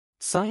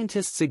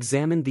Scientists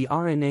examined the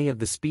RNA of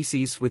the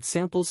species with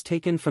samples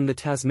taken from the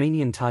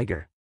Tasmanian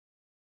tiger.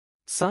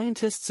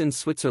 Scientists in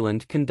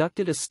Switzerland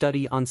conducted a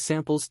study on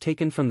samples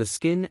taken from the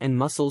skin and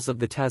muscles of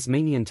the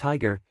Tasmanian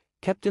tiger,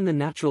 kept in the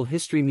Natural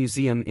History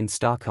Museum in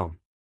Stockholm.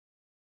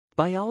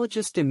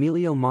 Biologist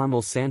Emilio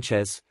Marmol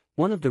Sanchez,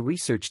 one of the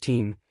research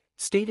team,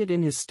 stated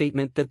in his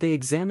statement that they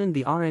examined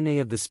the RNA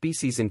of the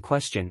species in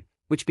question,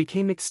 which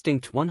became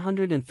extinct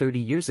 130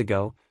 years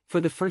ago, for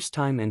the first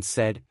time and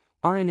said,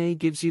 "RNA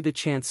gives you the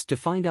chance to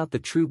find out the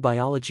true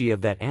biology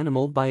of that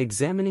animal by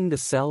examining the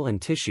cell and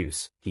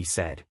tissues," he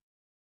said.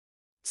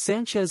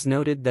 Sanchez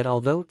noted that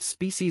although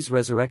species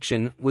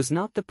resurrection was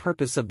not the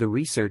purpose of the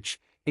research,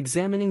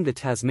 examining the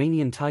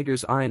Tasmanian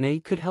tiger's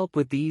RNA could help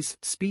with these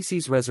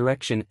species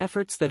resurrection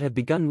efforts that have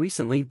begun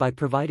recently by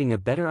providing a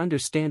better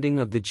understanding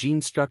of the gene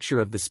structure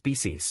of the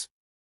species.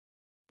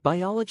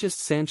 Biologist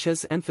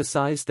Sanchez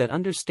emphasized that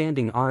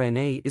understanding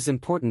RNA is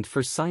important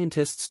for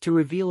scientists to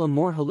reveal a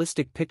more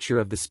holistic picture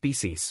of the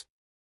species.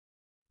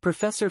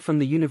 Professor from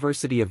the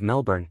University of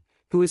Melbourne,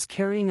 who is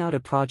carrying out a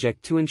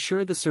project to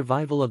ensure the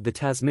survival of the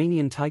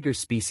Tasmanian tiger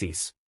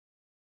species.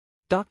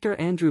 Dr.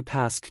 Andrew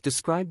Pask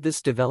described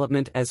this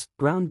development as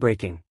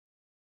groundbreaking.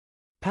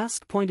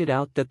 Pask pointed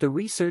out that the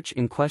research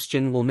in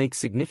question will make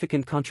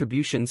significant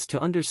contributions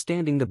to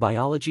understanding the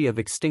biology of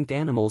extinct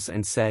animals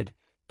and said,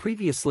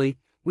 "Previously,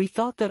 we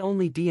thought that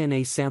only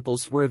DNA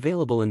samples were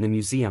available in the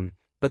museum,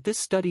 but this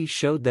study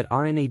showed that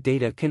RNA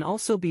data can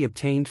also be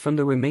obtained from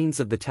the remains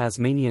of the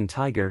Tasmanian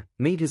tiger,"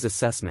 made his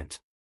assessment.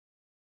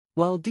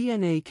 While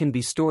DNA can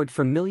be stored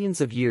for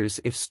millions of years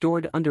if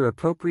stored under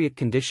appropriate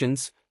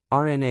conditions,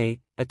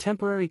 RNA, a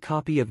temporary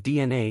copy of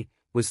DNA,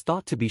 was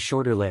thought to be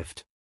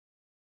shorter-lived.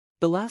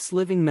 The last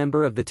living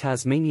member of the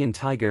Tasmanian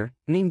tiger,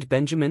 named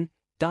Benjamin,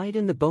 died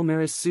in the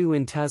Beaumaris Zoo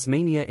in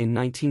Tasmania in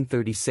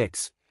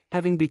 1936,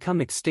 having become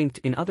extinct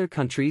in other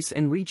countries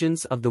and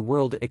regions of the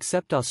world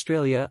except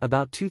Australia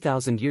about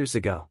 2,000 years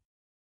ago.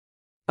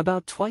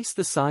 About twice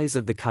the size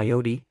of the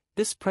coyote,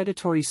 this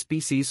predatory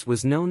species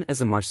was known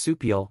as a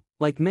marsupial,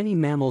 like many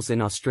mammals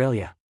in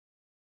Australia.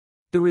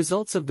 The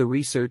results of the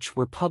research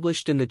were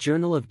published in the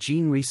Journal of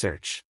Gene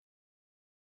Research.